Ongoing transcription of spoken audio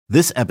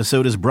This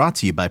episode is brought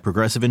to you by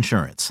Progressive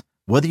Insurance.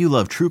 Whether you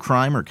love true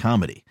crime or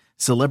comedy,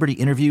 celebrity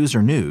interviews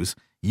or news,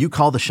 you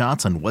call the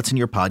shots on what's in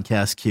your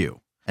podcast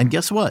queue. And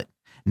guess what?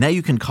 Now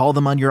you can call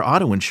them on your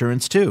auto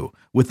insurance too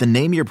with the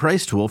Name Your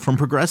Price tool from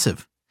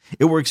Progressive.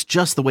 It works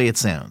just the way it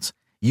sounds.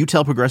 You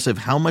tell Progressive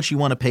how much you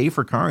want to pay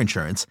for car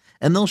insurance,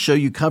 and they'll show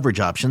you coverage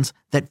options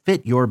that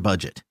fit your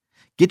budget.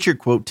 Get your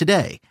quote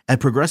today at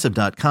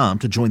Progressive.com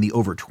to join the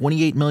over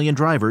 28 million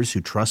drivers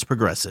who trust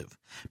Progressive.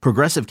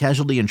 Progressive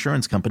Casualty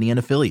Insurance Company and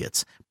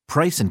Affiliates.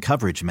 Price and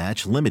coverage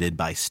match limited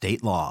by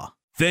state law.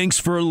 Thanks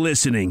for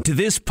listening to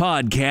this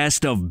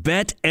podcast of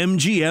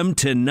BetMGM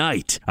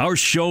Tonight. Our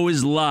show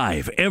is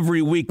live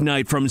every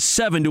weeknight from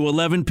 7 to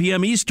 11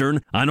 p.m.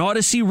 Eastern on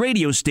Odyssey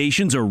radio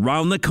stations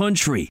around the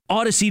country,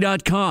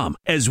 Odyssey.com,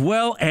 as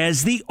well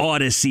as the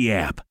Odyssey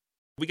app.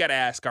 We got to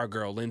ask our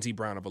girl, Lindsey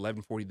Brown of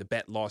 1140 The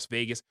Bet Las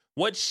Vegas,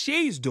 what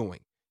she's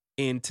doing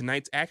in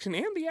tonight's action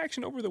and the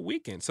action over the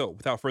weekend. So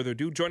without further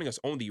ado, joining us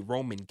on the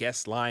Roman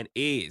guest line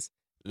is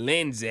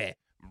Lindsey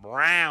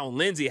Brown.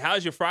 Lindsey,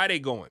 how's your Friday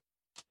going?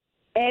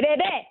 Hey,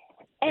 baby.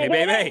 Hey,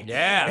 baby.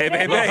 Yeah. Hey,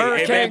 baby.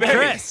 Hurricane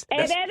Chris.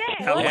 Hey, baby.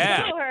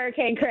 Let's go,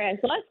 Hurricane Chris.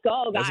 Let's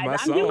go, guys. That's my I'm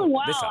song. doing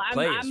well. This is a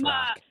player's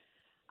rock.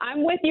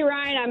 I'm with you,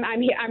 Ryan.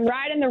 I'm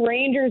riding the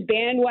Rangers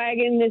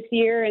bandwagon this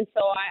year, and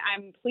so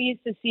I'm pleased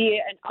to see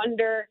an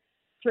under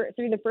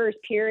through the first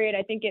period.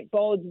 I think it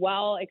bodes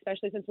well,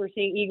 especially since we're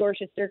seeing Igor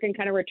Shesterkin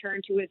kind of return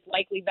to his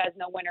likely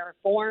Vezina winner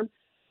form.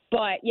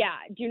 But, yeah,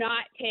 do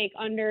not take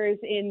unders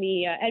in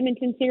the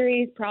Edmonton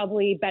series.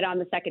 Probably bet on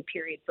the second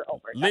period for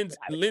over.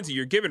 Lindsey,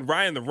 you're giving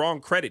Ryan the wrong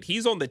credit.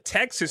 He's on the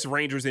Texas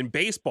Rangers in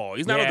baseball.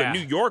 He's not on the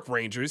New York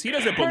Rangers. He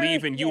doesn't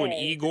believe in you and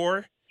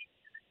Igor.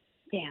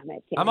 Damn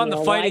it. I'm on the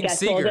Fighting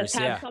Seagers. We'll just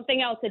have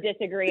something else to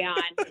disagree on.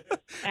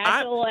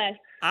 Add to the list.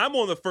 I'm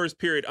on the first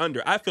period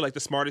under. I feel like the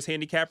smartest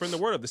handicapper in the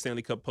world of the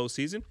Stanley Cup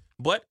postseason,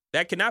 but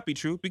that cannot be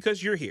true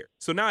because you're here.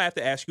 So now I have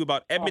to ask you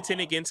about Edmonton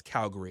against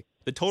Calgary.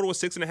 The total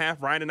was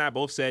 6.5. Ryan and I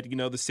both said,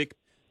 the sick,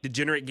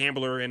 degenerate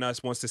gambler in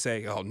us wants to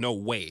say, oh, no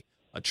way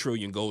a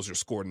trillion goals are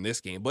scored in this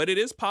game. But it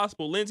is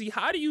possible. Lindsey,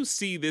 how do you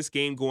see this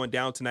game going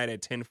down tonight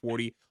at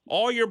 10:40?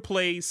 All your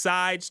plays,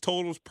 sides,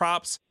 totals,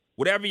 props,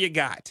 whatever you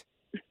got.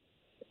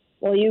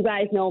 Well, you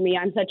guys know me.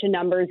 I'm such a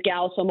numbers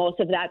gal, so most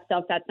of that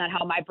stuff, that's not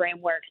how my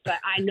brain works. But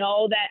I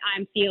know that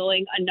I'm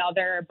feeling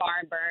another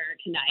barn burner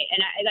tonight.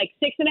 And I like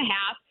 6.5,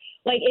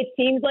 it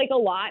seems like a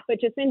lot, but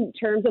just in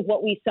terms of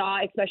what we saw,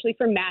 especially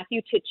from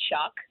Matthew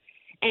Tkachuk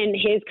and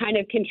his kind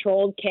of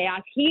controlled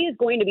chaos, he is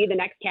going to be the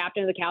next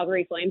captain of the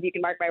Calgary Flames. You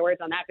can mark my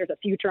words on that. There's a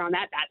future on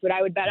that. That's what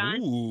I would bet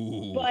on.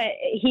 Ooh. But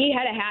he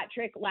had a hat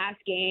trick last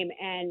game,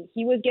 and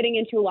he was getting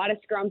into a lot of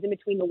scrums in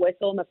between the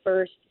whistle and the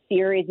first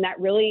series, and that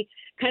really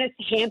kind of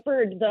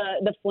hampered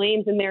the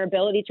Flames and their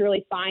ability to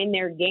really find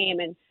their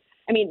game. And,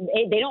 I mean,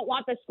 they don't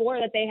want the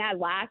score that they had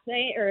last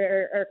night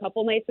or a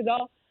couple nights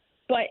ago,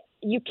 but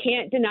you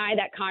can't deny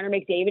that Connor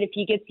McDavid,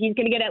 he's going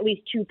to get at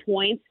least 2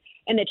 points.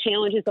 And the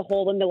challenge is to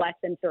hold him to less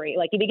than 3.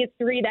 Like, if he gets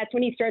 3, that's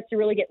when he starts to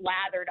really get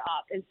lathered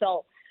up. And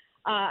so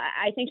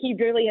I think he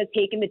really has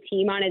taken the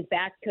team on his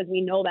back because we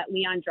know that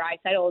Leon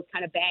Draisaitl is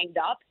kind of banged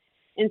up.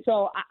 And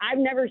so I've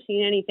never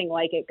seen anything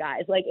like it,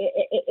 guys. Like,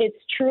 it's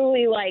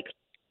truly like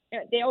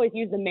they always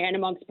use the man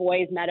amongst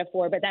boys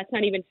metaphor, but that's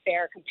not even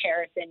fair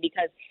comparison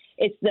because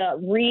it's the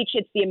reach,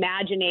 it's the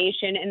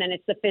imagination, and then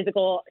it's the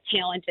physical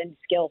talent and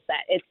skill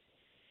set.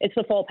 It's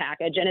the full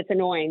package, and it's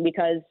annoying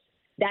because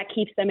that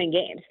keeps them in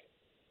games.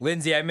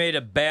 Lindsey, I made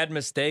a bad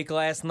mistake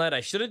last night.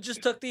 I should have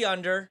just took the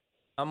under.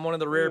 I'm one of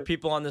the rare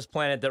people on this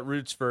planet that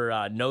roots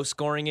for no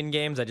scoring in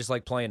games. I just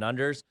like playing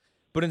unders.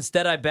 But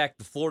instead, I backed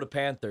the Florida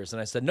Panthers,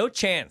 and I said, no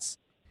chance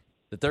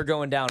that they're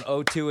going down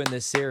 0-2 in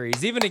this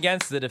series, even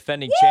against the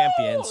defending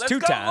champions. Two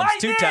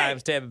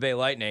times Tampa Bay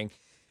Lightning.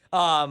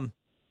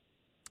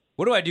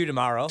 What do I do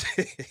tomorrow?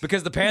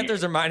 Because the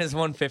Panthers are minus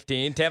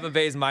 115. Tampa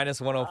Bay's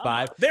minus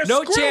 105. They're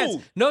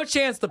screwed. No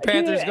chance the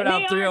Panthers go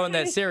down 3-0 in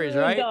that series,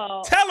 right?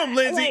 Though. Tell them,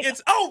 Lindsey,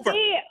 it's over.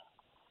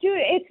 Dude,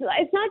 it's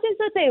not just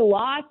that they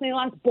lost. They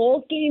lost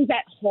both games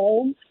at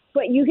home,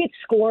 but you get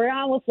scored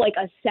on with like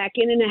a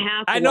second and a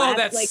half I know,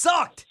 left. that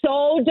sucked.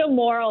 So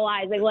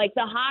demoralizing. Like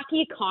the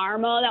hockey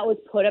karma that was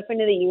put up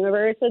into the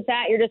universe with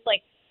that, you're just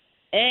like,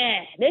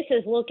 this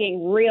is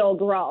looking real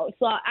gross.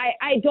 So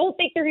I don't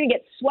think they're going to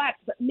get swept,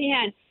 but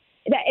man,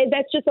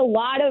 that's just a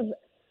lot of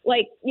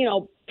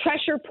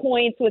pressure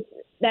points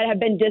that have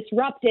been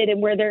disrupted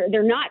and where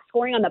they're not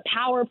scoring on the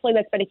power play.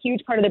 That's been a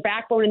huge part of their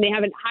backbone, and they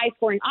have a high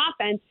scoring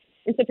offense.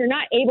 And so if you're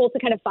not able to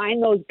kind of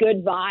find those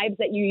good vibes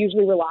that you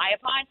usually rely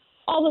upon,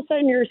 all of a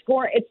sudden your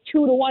score, it's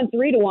 2-1,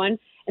 3-1,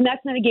 and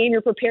that's not a game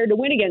you're prepared to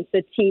win against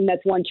a team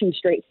that's won 2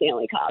 straight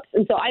Stanley Cups.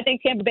 And so I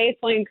think Tampa Bay is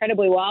playing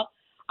incredibly well.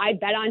 I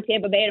bet on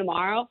Tampa Bay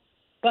tomorrow.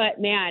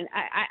 But, man,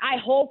 I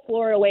hope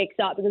Florida wakes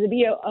up because it'd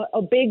be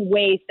a big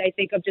waste, I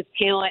think, of just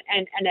talent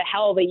and a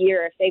hell of a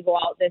year if they go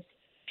out this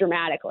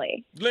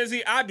dramatically.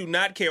 Lindsey, I do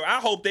not care. I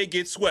hope they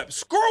get swept.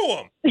 Screw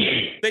them.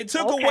 They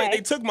took away.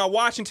 They took my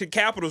Washington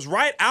Capitals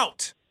right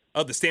out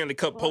of the Stanley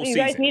Cup Well, postseason. you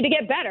guys need to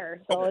get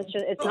better. So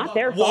it's not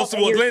their fault that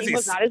your team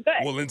was not as good.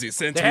 Well, Lindsay,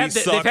 since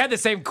they've had the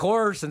same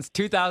core since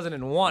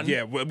 2001.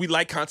 Yeah, we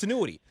like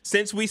continuity.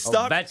 Since we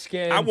suck,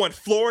 Ovechkin. I want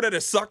Florida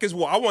to suck as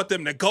well. I want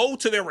them to go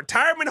to their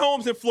retirement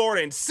homes in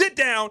Florida and sit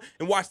down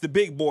and watch the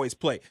big boys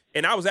play.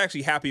 And I was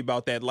actually happy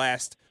about that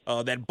last,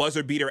 that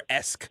buzzer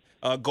beater-esque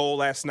goal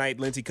last night,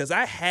 Lindsay, because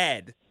I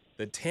had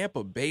the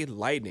Tampa Bay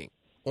Lightning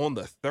on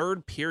the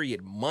third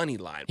period money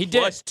line. He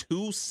plus did.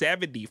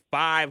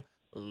 275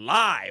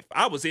 live.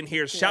 I was in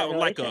here shouting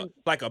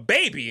like a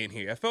baby in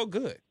here. I felt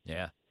good.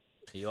 Yeah,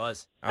 he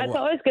was. That's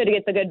always good to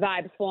get the good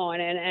vibes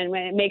flowing, and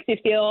when it makes you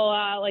feel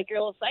like you're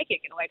a little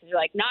psychic in a way, because you're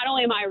like, not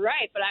only am I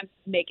right, but I'm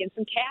making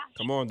some cash.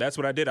 Come on, that's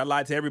what I did. I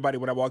lied to everybody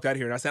when I walked out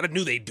here, and I said I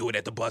knew they'd do it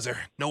at the buzzer.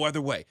 No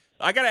other way.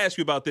 I got to ask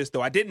you about this,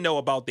 though. I didn't know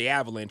about the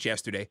Avalanche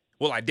yesterday.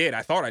 Well, I did.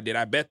 I thought I did.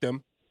 I bet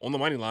them on the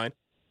money line,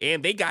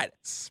 and they got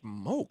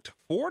smoked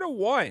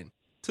 4-1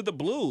 to the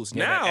Blues.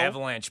 Yeah, now the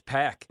Avalanche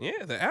pack.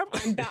 Yeah, the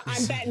Avalanche.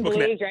 I'm betting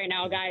Blues right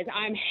now, guys.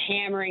 I'm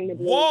hammering the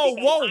Blues. Whoa,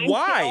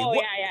 why? Oh,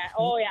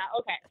 yeah.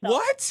 Okay. So,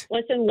 What?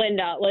 Listen,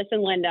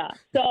 Linda.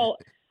 So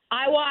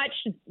I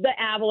watched the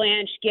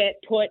Avalanche get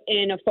put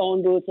in a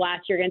phone booth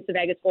last year against the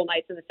Vegas Golden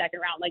Knights in the second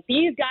round. Like,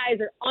 these guys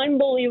are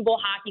unbelievable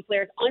hockey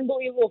players,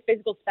 unbelievable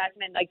physical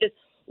specimen. Like, just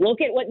look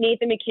at what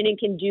Nathan McKinnon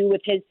can do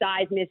with his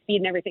size and his speed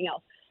and everything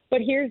else. But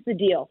here's the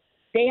deal.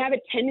 They have a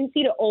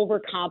tendency to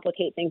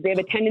overcomplicate things. They have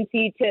a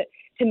tendency to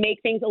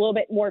make things a little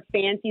bit more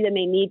fancy than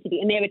they need to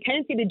be. And they have a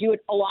tendency to do it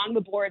along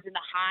the boards in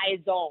the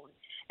high zone.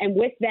 And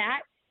with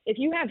that, if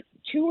you have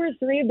 2 or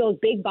 3 of those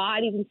big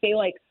bodies and say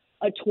like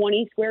a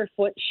 20 square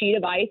foot sheet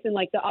of ice in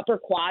like the upper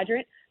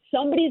quadrant,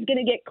 somebody's going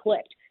to get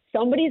clipped.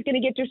 Somebody's going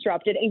to get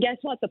disrupted. And guess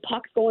what? The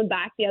puck's going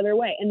back the other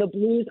way. And the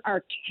Blues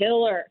are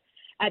killer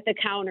at the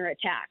counter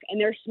attack. And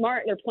they're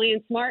smart. They're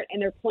playing smart,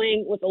 and they're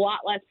playing with a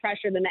lot less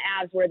pressure than the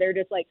Avs, where they're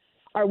just like,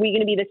 are we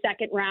going to be the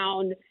second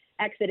round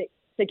exit?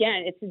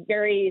 Again, it's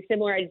very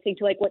similar, I think,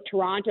 to like what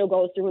Toronto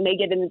goes through when they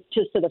get into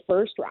just to the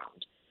first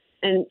round.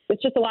 And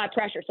it's just a lot of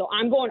pressure. So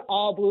I'm going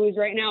all Blues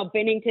right now.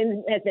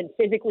 Binnington has been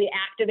physically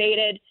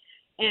activated,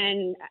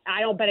 and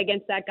I don't bet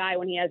against that guy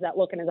when he has that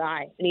look in his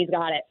eye, and he's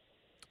got it.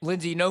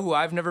 Lindsay, you know who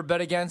I've never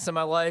bet against in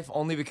my life?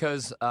 Only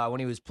because when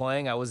he was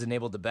playing, I wasn't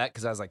able to bet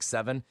because I was like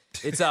 7.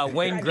 It's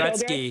Wayne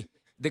Gretzky,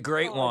 the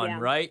great one, yeah.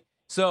 right?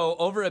 So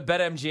over at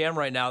BetMGM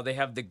right now, they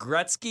have the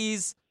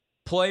Gretzky's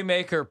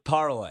Playmaker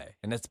Parlay,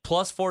 and it's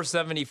plus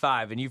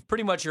 475, and you've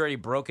pretty much already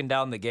broken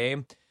down the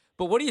game.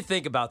 But what do you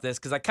think about this?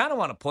 Because I kind of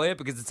want to play it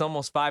because it's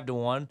almost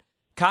 5-1.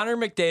 Connor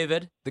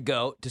McDavid, the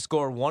GOAT, to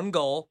score 1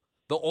 goal,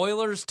 the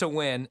Oilers to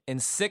win,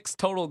 and 6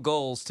 total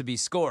goals to be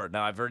scored.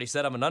 Now, I've already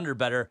said I'm an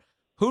underbetter.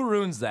 Who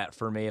ruins that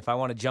for me if I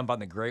want to jump on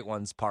the Great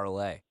Ones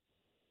parlay?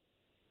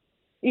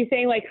 You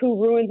saying like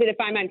who ruins it if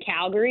I'm on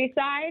Calgary's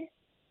side?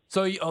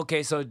 So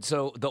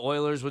the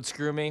Oilers would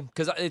screw me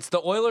because it's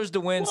the Oilers to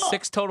win,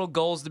 6 total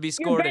goals to be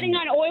scored. You're betting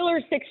on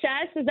Oilers'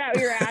 success? Is that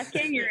what you're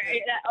asking?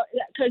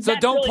 So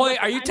don't really play.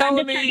 Are you telling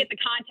I'm just me? trying to get the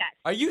context.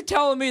 Are you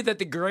telling me that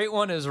the Great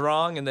One is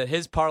wrong and that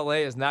his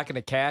parlay is not going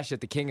to cash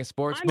at the King of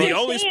Sportsbook? The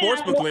only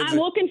sportsbook, Lindsay. I'm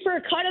looking for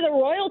a cut of the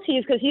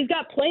royalties because he's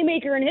got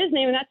Playmaker in his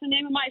name, and that's the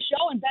name of my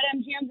show, and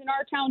BetMGM's in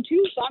our town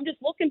too. So I'm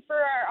just looking for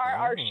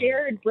our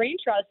shared brain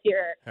trust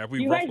here.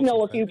 You guys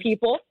know a few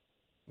people.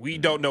 We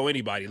don't know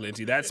anybody,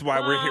 Lindsay. That's why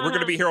we're here. We're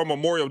going to be here on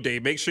Memorial Day.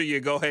 Make sure you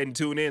go ahead and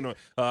tune in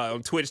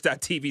on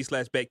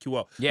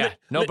twitch.tv/BetQL. Yeah,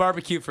 no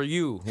barbecue for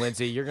you,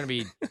 Lindsay. You're going to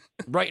be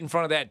right in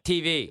front of that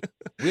TV.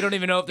 We don't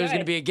even know if there's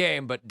going to be a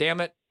game, but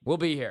damn it, we'll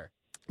be here.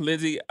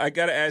 Lindsay, I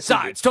got to ask you.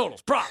 Sides,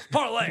 totals, props,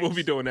 parlays. We'll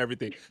be doing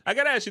everything. I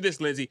got to ask you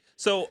this, Lindsay.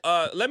 So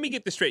let me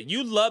get this straight.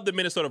 You love the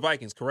Minnesota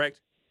Vikings,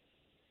 correct?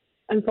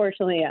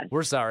 Unfortunately, yes.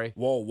 We're sorry.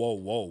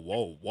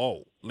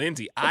 Whoa.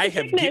 Lindsay,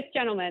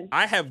 gentlemen.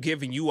 I have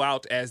given you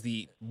out as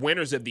the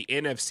winners of the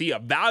NFC, a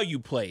value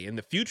play in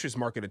the futures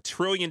market 1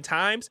 trillion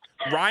times.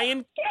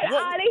 Ryan, Get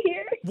out of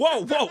here.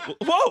 Whoa.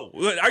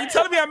 Are you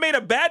telling me I made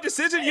a bad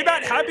decision? You're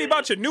not happy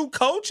about your new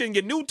coach and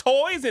your new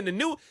toys and the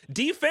new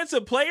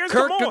defensive players?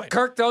 Come on.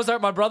 Kirk, those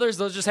aren't my brothers.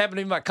 Those just happen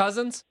to be my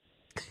cousins.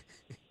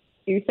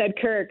 You said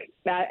Kirk,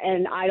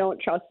 and I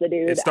don't trust the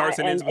dude. It starts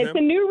and ends with it's him?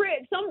 a new.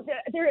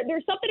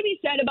 There's something to be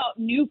said about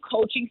new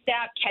coaching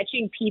staff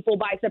catching people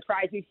by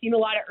surprise. We've seen a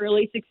lot of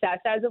early success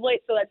as of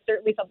late, so that's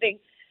certainly something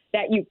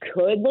that you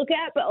could look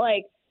at. But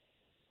I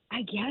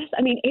guess,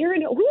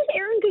 Aaron. Who's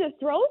Aaron going to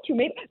throw to?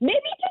 Maybe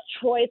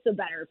Detroit's a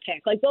better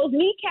pick. Like those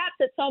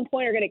kneecaps at some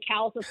point are going to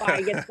calcify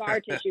and get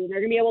scar tissue, and they're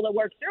going to be able to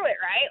work through it,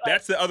 right?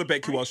 That's the other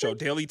BetQL show,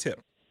 Daily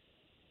Tip.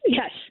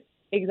 Yes.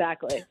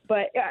 Exactly.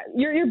 But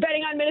you're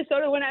betting on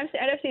Minnesota to win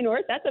NFC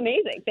North? That's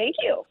amazing. Thank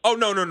you. Oh,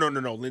 no,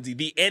 Lindsay.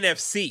 The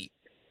NFC,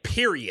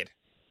 period.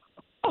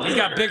 You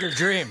got bigger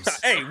dreams.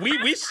 Hey,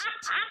 we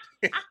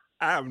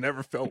I have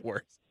never felt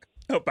worse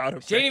about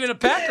him. She ain't even a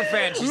Packer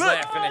fan. She's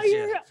laughing at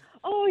you.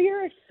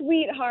 You're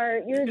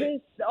sweetheart. You're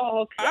just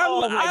my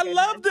I goodness.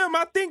 love them.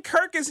 I think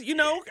Kirk is,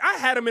 I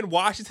had him in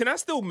Washington. I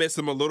still miss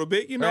him a little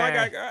bit. Eh. You like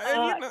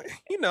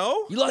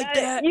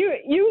that?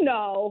 You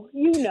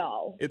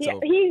know. It's over.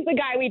 He's the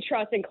guy we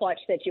trust in clutch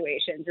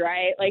situations,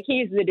 right? Like,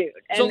 he's the dude.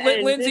 So,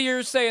 Lindsay,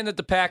 you're saying that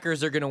the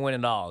Packers are going to win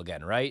it all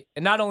again, right?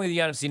 And not only the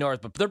NFC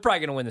North, but they're probably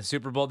going to win the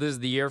Super Bowl. This is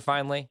the year,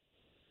 finally.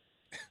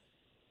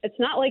 It's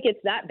not like it's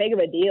that big of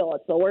a deal.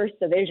 It's the worst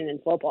division in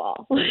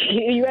football.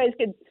 You guys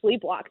could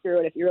sleepwalk through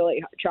it if you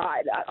really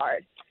tried that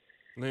hard.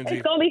 Lindsay,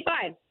 It's going to be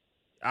fine.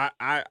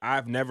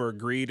 I've never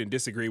agreed and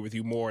disagreed with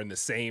you more in the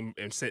same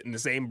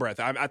breath.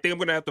 I think I'm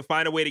going to have to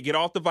find a way to get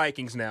off the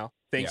Vikings now,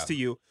 thanks to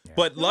you. Yeah.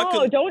 But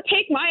luckily, no, don't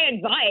take my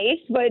advice.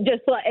 But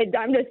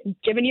I'm just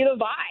giving you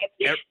the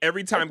vibe.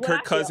 Every time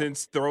Kirk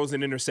Cousins throws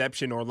an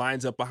interception or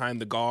lines up behind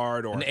the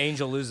guard, or an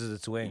angel loses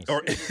its wings,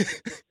 or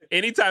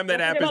anytime that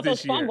happens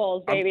this year,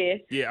 fumbles,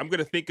 baby. I'm going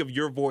to think of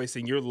your voice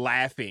and you're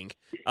laughing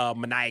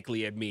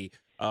maniacally at me.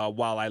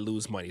 While I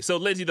lose money. So,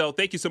 Lindsay, though,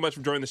 thank you so much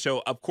for joining the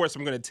show. Of course,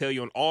 I'm going to tell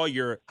you on all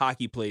your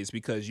hockey plays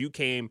because you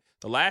came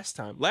last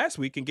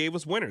week and gave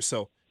us winners.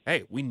 So,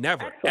 hey, we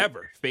never,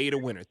 ever fade a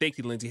winner. Thank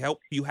you, Lindsay. Hope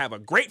you have a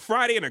great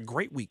Friday and a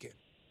great weekend.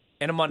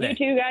 And a Monday. You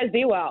two guys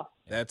be well.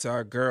 That's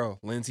our girl,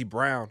 Lindsay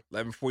Brown,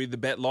 1140 The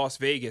Bet, Las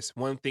Vegas.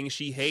 One thing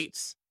she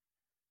hates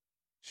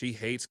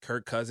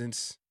Kirk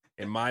Cousins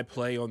and my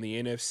play on the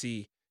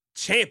NFC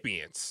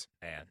champions,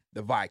 man,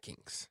 the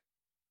Vikings.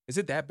 Is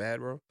it that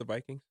bad, bro, the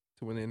Vikings?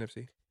 To win the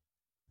NFC?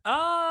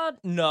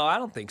 No, I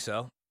don't think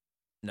so.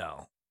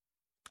 No.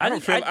 I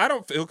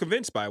don't feel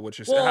convinced by what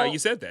how you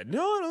said that.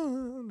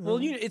 No. Well,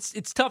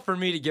 it's tough for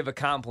me to give a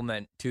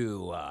compliment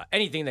to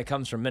anything that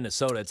comes from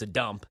Minnesota. It's a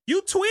dump.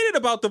 You tweeted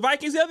about the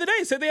Vikings the other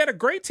day. Said they had a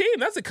great team.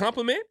 That's a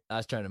compliment. I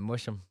was trying to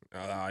mush them.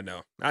 I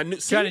know. I knew.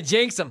 Trying to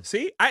jinx them.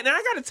 See, I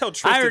got to tell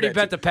Trista. I already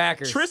bet the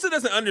Packers. Trista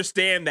doesn't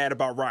understand that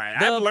about Ryan.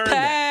 The I've learned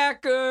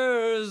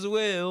Packers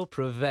will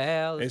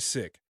prevail. It's sick.